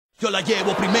Yo la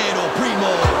llevo primero,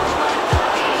 primo.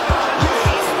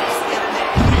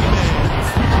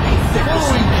 The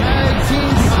following tag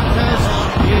team contest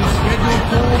is scheduled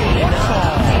for one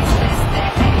fall.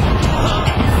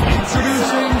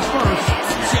 Introducing first,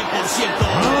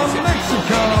 from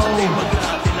Mexico,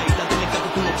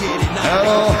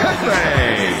 El Jefe.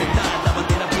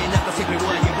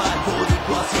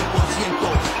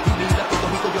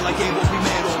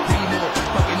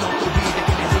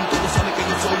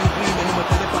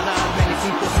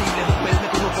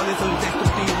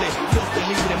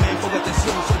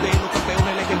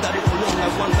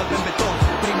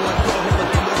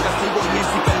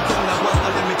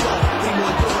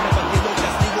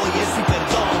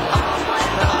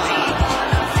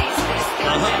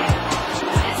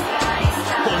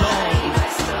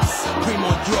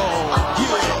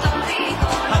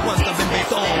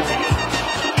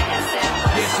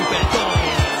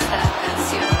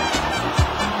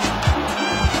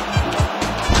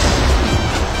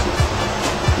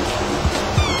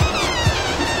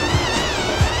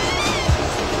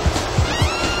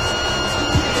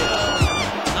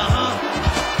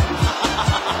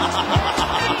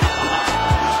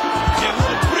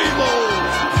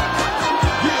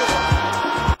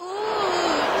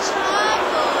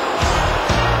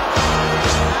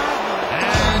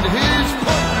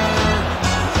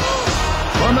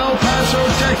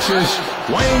 Texas,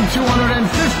 weighing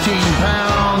 215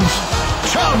 pounds,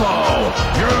 Chavo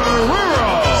Guerrero.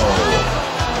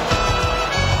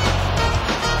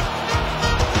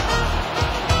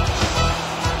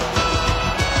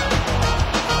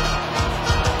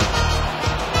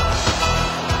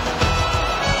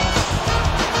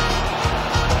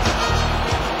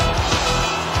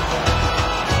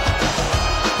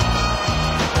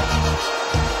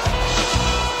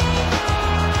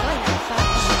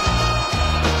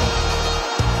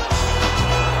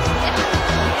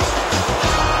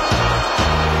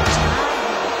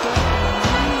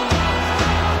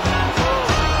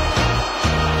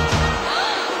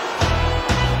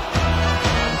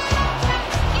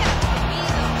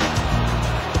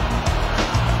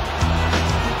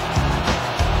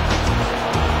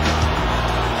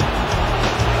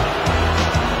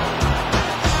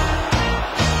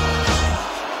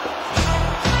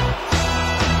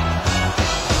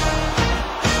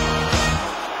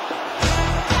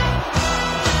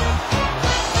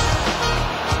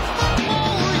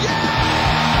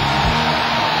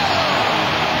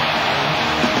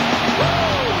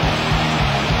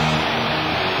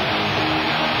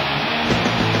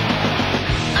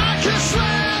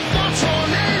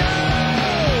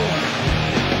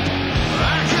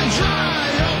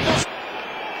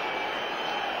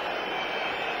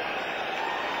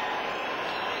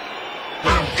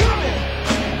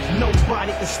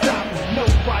 Nobody can stop me,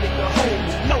 nobody can hold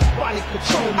me, nobody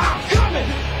control me. I'm coming!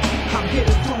 I'm here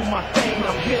to do my thing,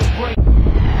 I'm here to bring...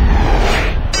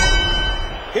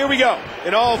 Here we go,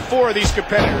 and all four of these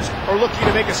competitors are looking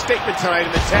to make a statement tonight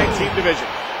in the tag team division.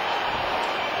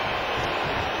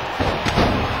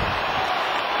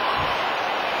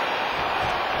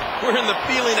 We're in the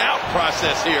feeling out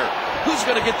process here. Who's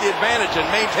going to get the advantage and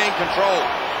maintain control?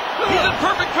 He's in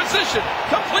perfect position,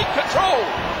 complete control.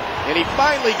 And he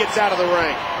finally gets out of the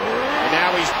ring. And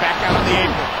now he's back out on the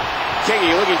apron. King, are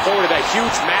you looking forward to that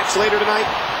huge match later tonight?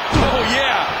 Oh,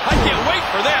 yeah. I can't wait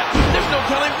for that. There's no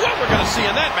telling what we're going to see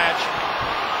in that match.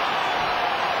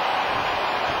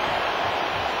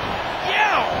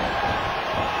 Yeah.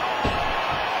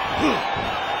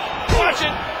 Watch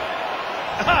it.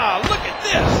 Ah, look at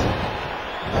this.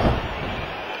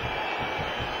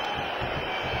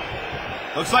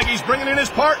 Looks like he's bringing in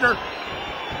his partner.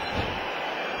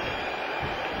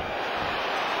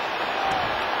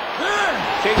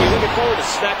 King, you looking forward to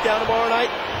SmackDown tomorrow night?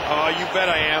 Oh, you bet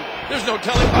I am. There's no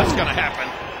telling what's going to happen.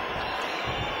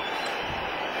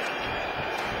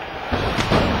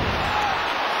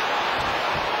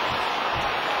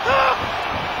 Ah!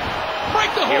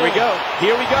 Break the hold. Here we go.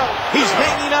 Here we go. He's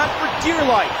hanging on for dear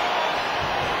life.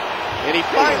 And he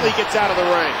finally gets out of the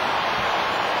ring.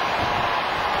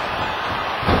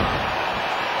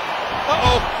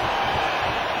 Uh-oh.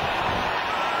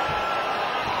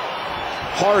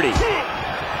 Hardy.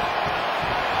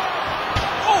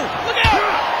 Oh, look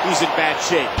out! He's in bad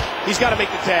shape. He's got to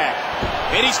make the tag.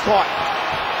 And he's caught.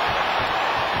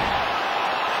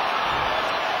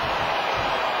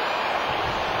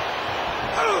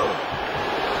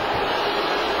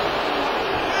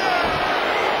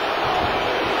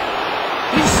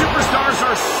 These superstars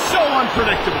are so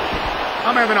unpredictable.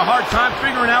 I'm having a hard time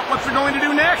figuring out what they're going to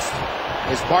do next.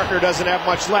 His partner doesn't have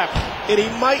much left, and he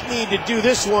might need to do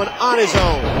this one on his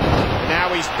own.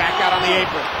 Now he's back on the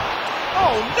apron.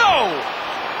 Oh, no!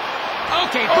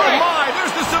 Okay, oh my,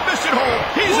 there's the submission hold.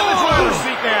 He's in his ladder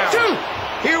seat now.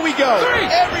 2. Here we go. 3.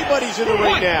 Everybody's in the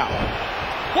ring now.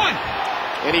 1.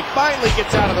 And he finally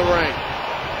gets out of the ring.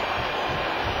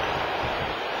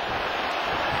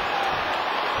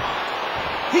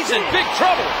 He's in big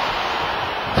trouble.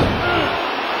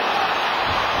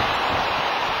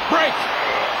 Break.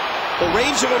 The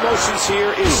range of emotions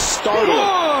here is startling.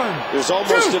 1. There's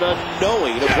almost 2. an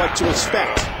unknowing of what to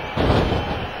expect.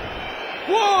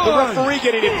 1. The referee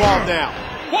getting involved now.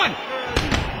 1.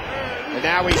 And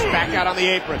now he's back out on the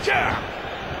apron.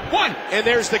 1. And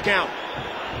there's the count.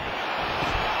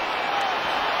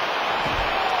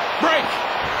 Break.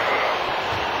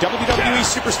 WWE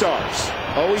superstars,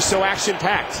 always so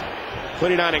action-packed,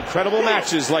 putting on incredible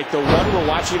matches like the one we're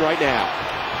watching right now.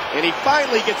 And he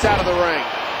finally gets out of the ring.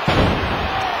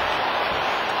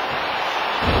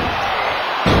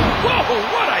 Whoa,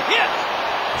 what a hit!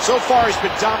 So far, he's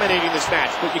been dominating this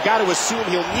match, but you got to assume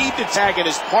he'll need to tag in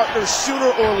his partner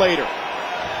sooner or later.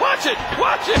 Watch it!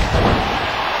 Watch it!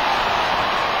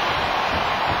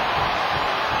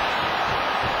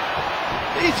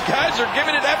 These guys are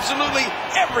giving it absolutely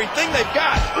everything they've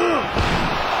got.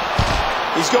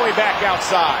 He's going back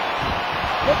outside.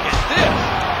 Look at this.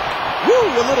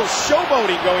 Woo, a little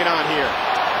showboating going on here.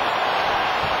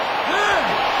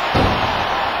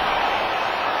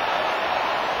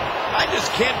 I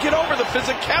just can't get over the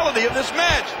physicality of this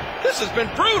match. This has been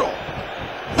brutal.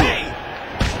 Hey!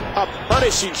 A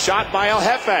punishing shot by El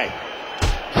Jefe.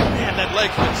 Man, that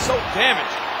leg's been so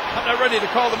damaged. I'm not ready to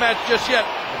call the match just yet,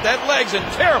 but that leg's in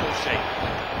terrible shape.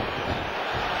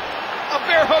 A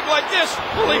bear hug like this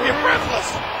will leave you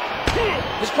breathless.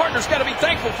 His partner's got to be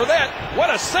thankful for that. What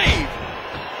a save.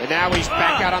 And now he's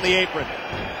back out on the apron.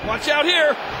 Watch out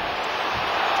here.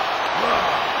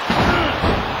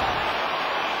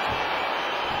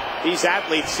 These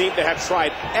athletes seem to have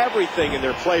tried everything in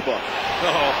their playbook.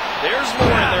 Oh, there's more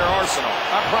in their arsenal.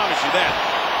 I promise you that.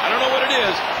 I don't know what it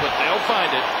is, but they'll find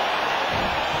it.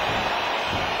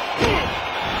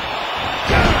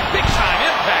 Big time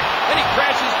impact, and he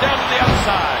crashes down to the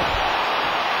outside.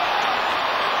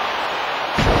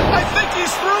 I think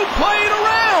he's through playing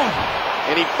around.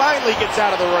 And he finally gets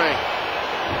out of the ring.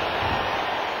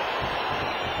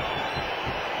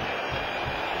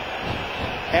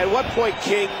 At what point,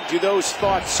 King, do those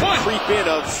thoughts creep in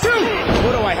of,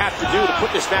 what do I have to do to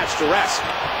put this match to rest?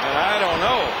 I don't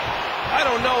know. I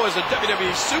don't know as a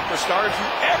WWE superstar if you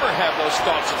ever have those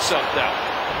thoughts of self-doubt.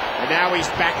 And now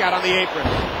he's back out on the apron.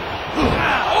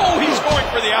 Oh, he's going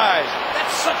for the eyes.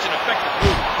 That's such an effective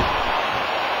move.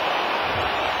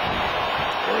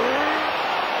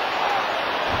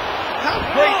 How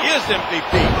great is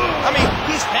MVP? I mean,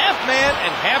 he's half man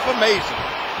and half amazing.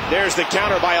 There's the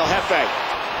counter by El Jefe.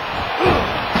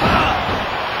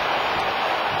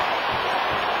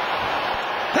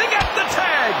 They got the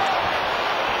tag.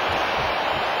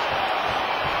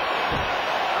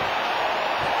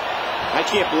 I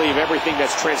can't believe everything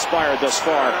that's transpired thus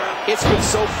far. It's been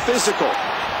so physical.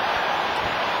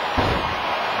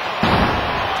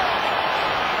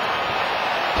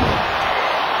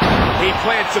 He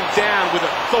plants him down with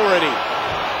authority.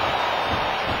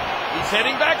 He's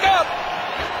heading back up.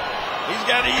 He's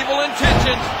got evil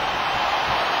intentions.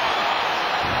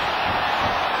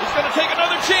 He's going to take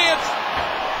another chance.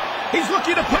 He's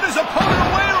looking to put his opponent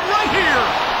away right here.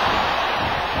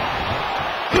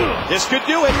 This could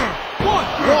do it. 1,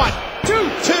 2,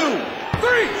 3.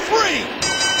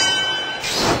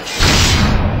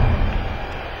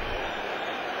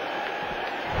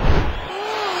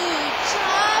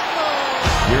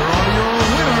 Here are your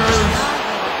winners.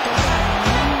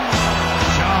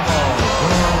 Chavo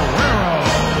Guerrero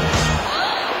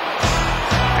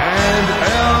and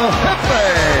El Jefe.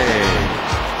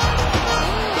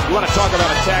 You want to talk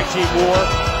about a tag team war?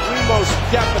 We most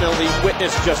definitely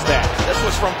witnessed just that. This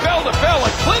was from bell to bell, a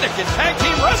clinic in tag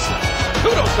team wrestling.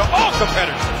 Kudos to all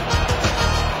competitors.